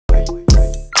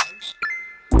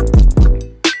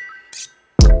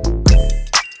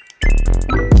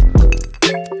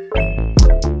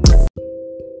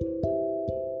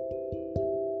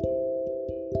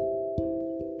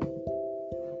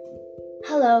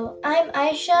Hello, I'm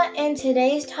Aisha, and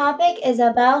today's topic is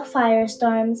about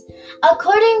firestorms.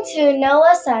 According to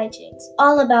NOAA sightings,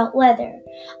 all about weather,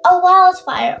 a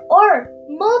wildfire or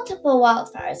multiple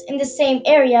wildfires in the same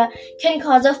area can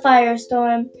cause a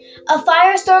firestorm. A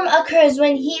firestorm occurs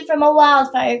when heat from a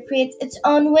wildfire creates its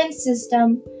own wind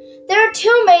system. There are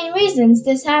two main reasons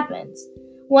this happens.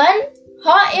 One,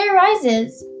 hot air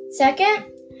rises. Second,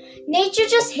 nature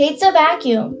just hates a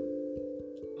vacuum.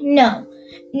 No,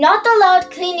 not the loud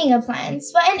cleaning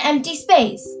appliance, but an empty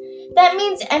space. That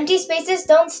means empty spaces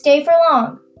don't stay for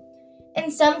long. In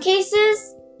some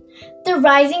cases, the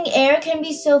rising air can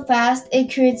be so fast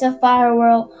it creates a fire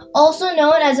whirl, also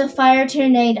known as a fire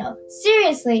tornado.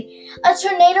 Seriously, a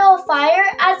tornado of fire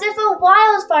as if a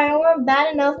wildfire weren't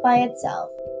bad enough by itself.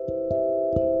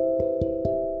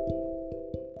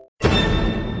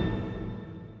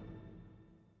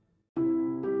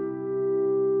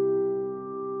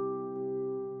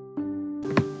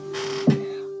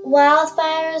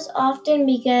 Wildfires often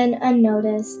begin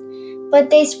unnoticed, but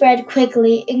they spread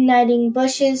quickly, igniting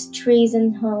bushes, trees,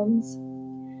 and homes.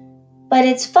 But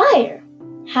it's fire.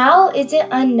 How is it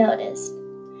unnoticed?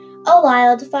 A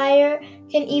wildfire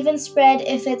can even spread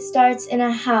if it starts in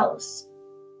a house.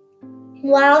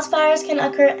 Wildfires can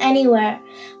occur anywhere,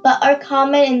 but are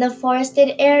common in the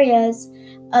forested areas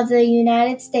of the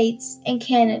United States and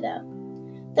Canada.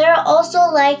 They are also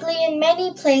likely in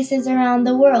many places around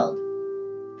the world,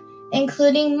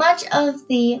 including much of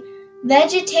the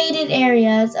vegetated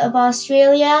areas of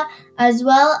Australia as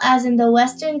well as in the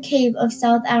Western Cape of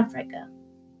South Africa.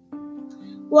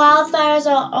 Wildfires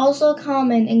are also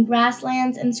common in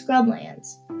grasslands and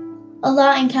scrublands, a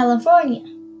lot in California.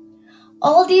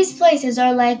 All these places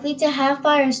are likely to have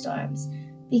firestorms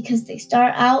because they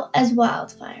start out as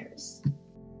wildfires.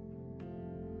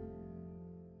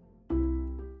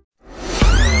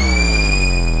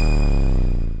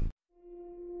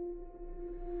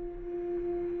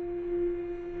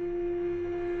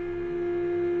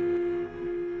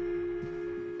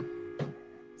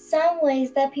 Some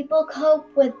ways that people cope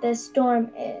with this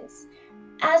storm is,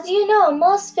 as you know,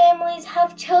 most families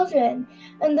have children,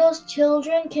 and those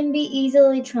children can be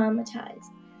easily traumatized.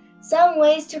 Some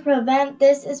ways to prevent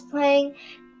this is playing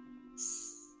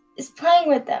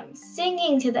with them,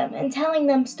 singing to them, and telling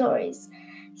them stories.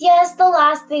 Yes, the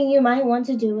last thing you might want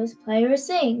to do is play or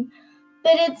sing,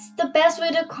 but it's the best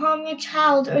way to calm your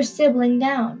child or sibling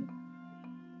down.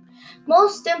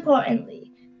 Most importantly,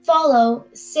 follow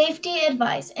safety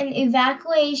advice and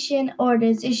evacuation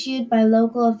orders issued by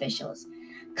local officials.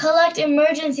 Collect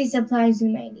emergency supplies you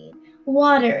may need: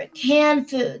 water, canned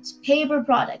foods, paper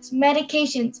products,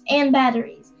 medications, and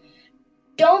batteries.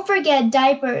 Don't forget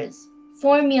diapers,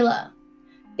 formula,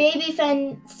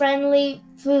 baby-friendly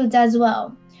foods as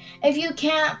well. If you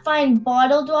can't find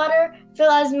bottled water,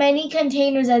 fill as many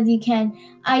containers as you can.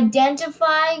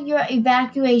 Identify your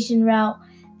evacuation route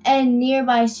and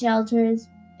nearby shelters.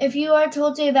 If you are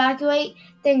told to evacuate,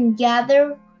 then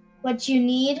gather what you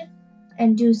need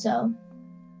and do so.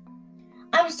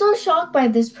 I'm so shocked by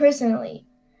this personally.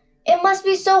 It must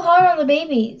be so hard on the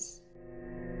babies.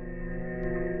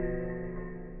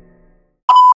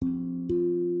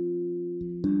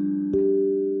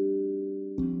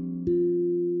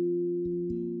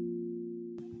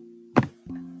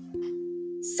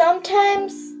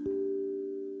 Sometimes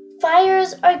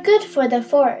fires are good for the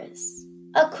forest.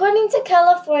 According to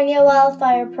California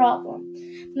Wildfire Problem,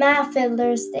 Matt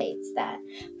Fiddler states that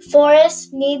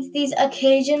forest needs these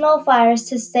occasional fires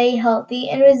to stay healthy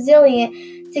and resilient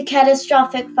to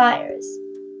catastrophic fires.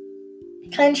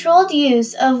 Controlled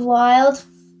use of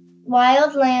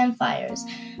wildland fires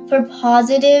for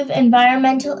positive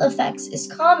environmental effects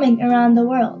is common around the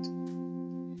world.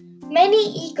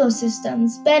 Many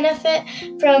ecosystems benefit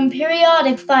from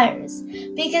periodic fires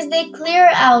because they clear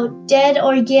out dead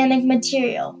organic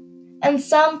material, and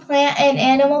some plant and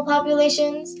animal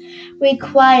populations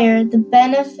require the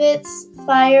benefits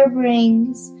fire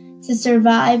brings to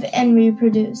survive and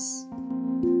reproduce.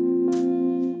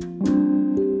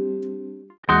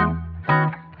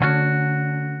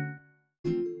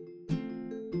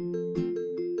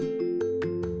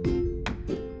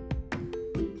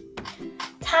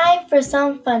 Time for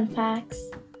some fun facts.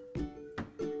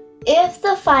 If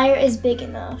the fire is big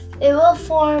enough, it will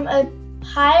form a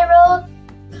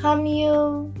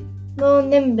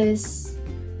pyrocumulonimbus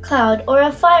cloud or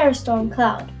a firestorm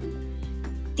cloud.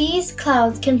 These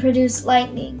clouds can produce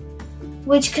lightning,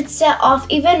 which could set off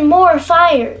even more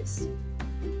fires.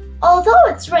 Although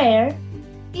it's rare,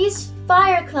 these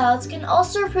fire clouds can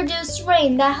also produce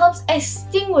rain that helps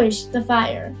extinguish the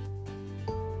fire.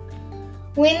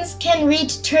 Winds can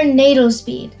reach tornado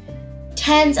speed,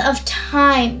 tens of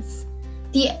times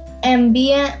the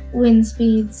ambient wind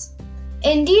speeds.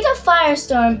 Indeed, a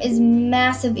firestorm is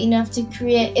massive enough to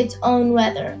create its own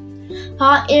weather.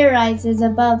 Hot air rises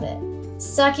above it,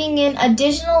 sucking in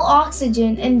additional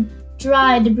oxygen and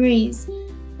dry debris,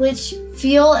 which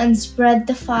fuel and spread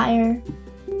the fire.